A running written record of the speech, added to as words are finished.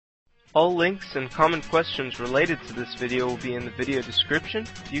All links and common questions related to this video will be in the video description.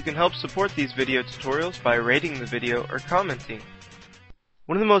 You can help support these video tutorials by rating the video or commenting.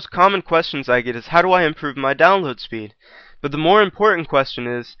 One of the most common questions I get is, how do I improve my download speed? But the more important question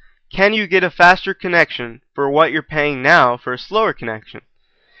is, can you get a faster connection for what you're paying now for a slower connection?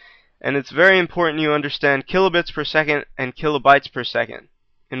 And it's very important you understand kilobits per second and kilobytes per second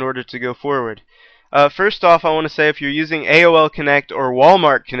in order to go forward. First off, I want to say if you're using AOL Connect or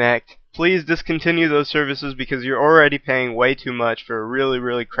Walmart Connect, please discontinue those services because you're already paying way too much for a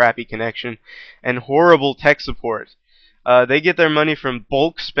really crappy connection and horrible tech support. They get their money from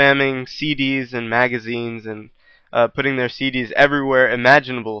bulk spamming CDs and magazines and putting their CDs everywhere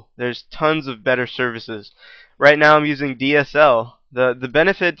imaginable. There's tons of better services. Right now I'm using DSL. The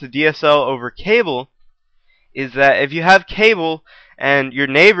benefit to DSL over cable is that if you have cable and your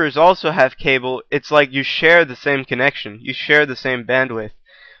neighbors also have cable, it's like you share the same connection. You share the same bandwidth.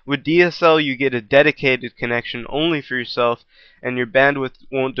 With DSL you get a dedicated connection only for yourself, and your bandwidth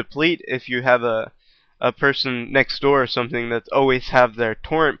won't deplete if you have a person next door or something that always have their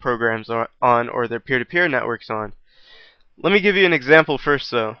torrent programs on or their peer-to-peer networks on. Let me give you an example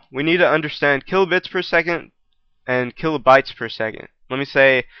first though. We need to understand kilobits per second and kilobytes per second. Let me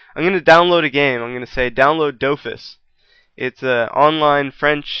say I'm going to download a game. I'm going to say download Dofus. It's an online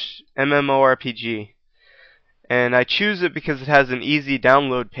French MMORPG. And I choose it because it has an easy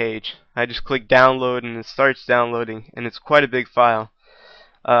download page. I just click download and it starts downloading, and it's quite a big file.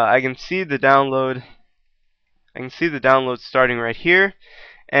 I can see the download. Starting right here,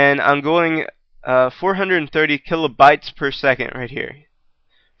 and I'm going 430 kilobytes per second right here.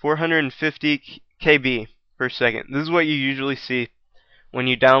 450 KB per second. This is what you usually see when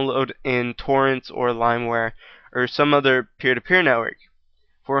you download in torrents or LimeWare or some other peer-to-peer network.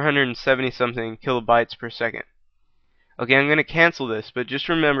 470 something kilobytes per second. Okay, I'm going to cancel this, but just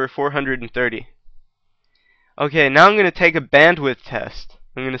remember 430. Okay, now I'm going to take a bandwidth test.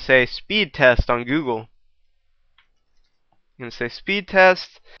 I'm going to say speed test on Google. I'm going to say speed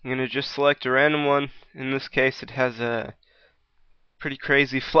test. I'm going to just select a random one. In this case it has a pretty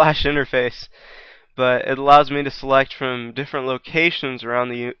crazy flash interface, but it allows me to select from different locations around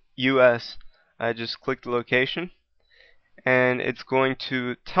the US. I just click the location and it's going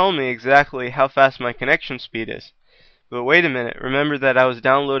to tell me exactly how fast my connection speed is. But wait a minute, remember that I was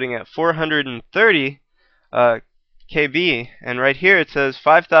downloading at 430 KB, and right here it says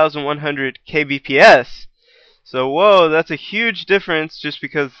 5100 kbps. So whoa, that's a huge difference just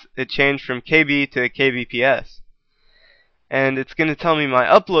because it changed from KB to kbps. And it's going to tell me my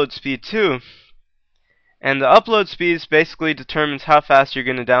upload speed too. And the upload speed basically determines how fast you're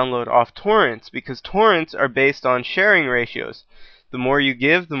going to download off torrents, because torrents are based on sharing ratios. The more you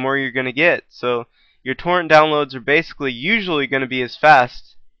give, the more you're going to get. So your torrent downloads are basically usually going to be as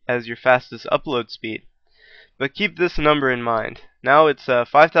fast as your fastest upload speed. But keep this number in mind. Now it's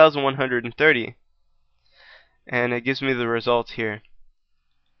 5130. And it gives me the results here.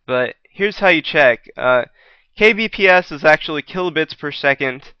 But here's how you check. kbps is actually kilobits per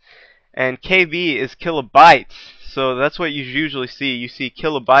second, and KB is kilobytes. So that's what you usually see. You see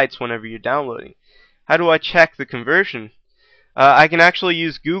kilobytes whenever you're downloading. How do I check the conversion? I can actually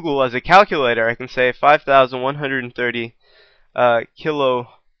use Google as a calculator. I can say 5130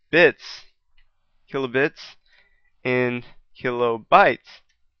 kilobits in kilobytes.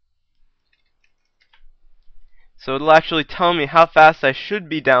 So it'll actually tell me how fast I should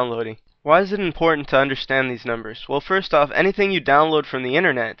be downloading. Why is it important to understand these numbers? Well, first off, anything you download from the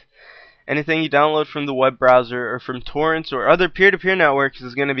internet, anything you download from the web browser or from torrents or other peer-to-peer networks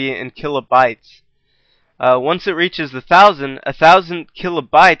is going to be in kilobytes. Once it reaches 1,000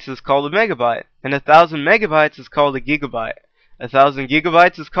 kilobytes is called a megabyte, and 1,000 megabytes is called a gigabyte. 1,000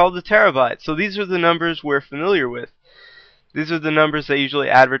 gigabytes is called a terabyte. So these are the numbers we're familiar with. These are the numbers they usually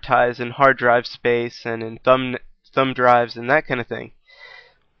advertise in hard drive space and in thumb drives and that kind of thing.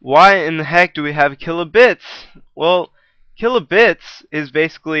 Why in the heck do we have kilobits? Well, kilobits is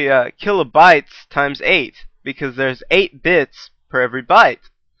basically kilobytes times 8, because there's 8 bits per every byte.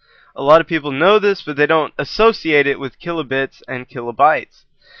 A lot of people know this, but they don't associate it with kilobits and kilobytes.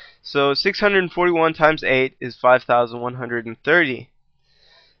 So 641 times 8 is 5130.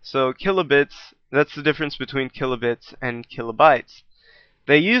 So kilobits, that's the difference between kilobits and kilobytes.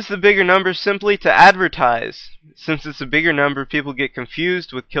 They use the bigger number simply to advertise. Since it's a bigger number, people get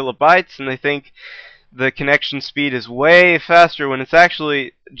confused with kilobytes and they think the connection speed is way faster when it's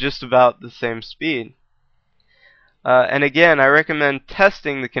actually just about the same speed. And again, I recommend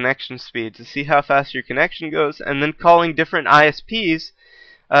testing the connection speed to see how fast your connection goes, and then calling different ISPs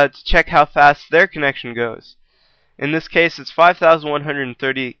to check how fast their connection goes. In this case, it's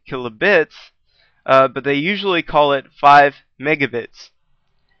 5,130 kilobits, but they usually call it 5 megabits.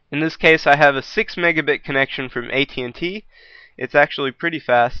 In this case, I have a 6 megabit connection from AT&T. It's actually pretty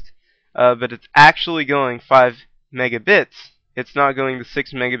fast, but it's actually going 5 megabits. It's not going the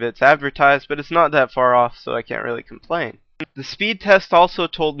 6 megabits advertised, but it's not that far off, so I can't really complain. The speed test also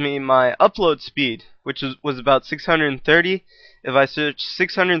told me my upload speed, which was about 630. If I search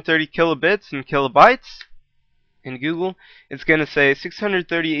 630 kilobits and kilobytes in Google, it's going to say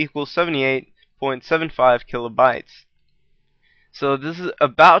 630 equals 78.75 kilobytes. So this is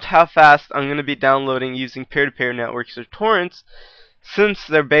about how fast I'm going to be downloading using peer-to-peer networks or torrents, since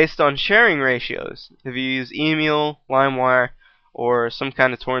they're based on sharing ratios. If you use Email, LimeWire, or some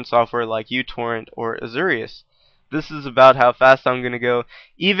kind of torrent software like uTorrent or Azurius, this is about how fast I'm going to go,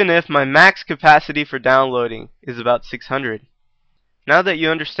 even if my max capacity for downloading is about 600. Now that you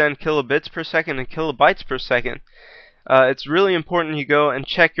understand kilobits per second and kilobytes per second, it's really important you go and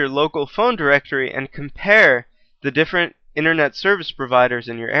check your local phone directory and compare the different internet service providers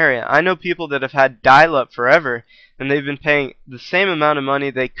in your area. I know people that have had dial-up forever, and they've been paying the same amount of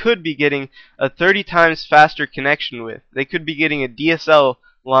money they could be getting a 30 times faster connection with. They could be getting a DSL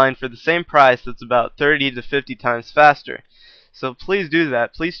line for the same price that's about 30 to 50 times faster. So please do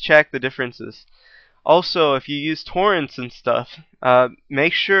that. Please check the differences. Also, if you use torrents and stuff,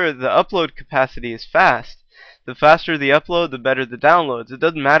 make sure the upload capacity is fast. The faster the upload, the better the downloads. It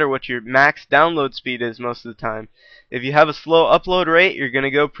doesn't matter what your max download speed is most of the time. If you have a slow upload rate, you're going to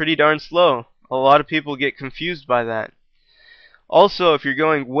go pretty darn slow. A lot of people get confused by that. Also, if you're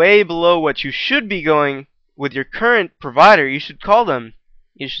going way below what you should be going with your current provider, you should call them.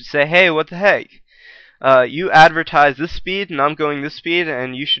 You should say, hey, what the heck? You advertise this speed and I'm going this speed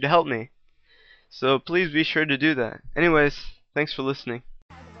and you should help me. So please be sure to do that. Anyways, thanks for listening.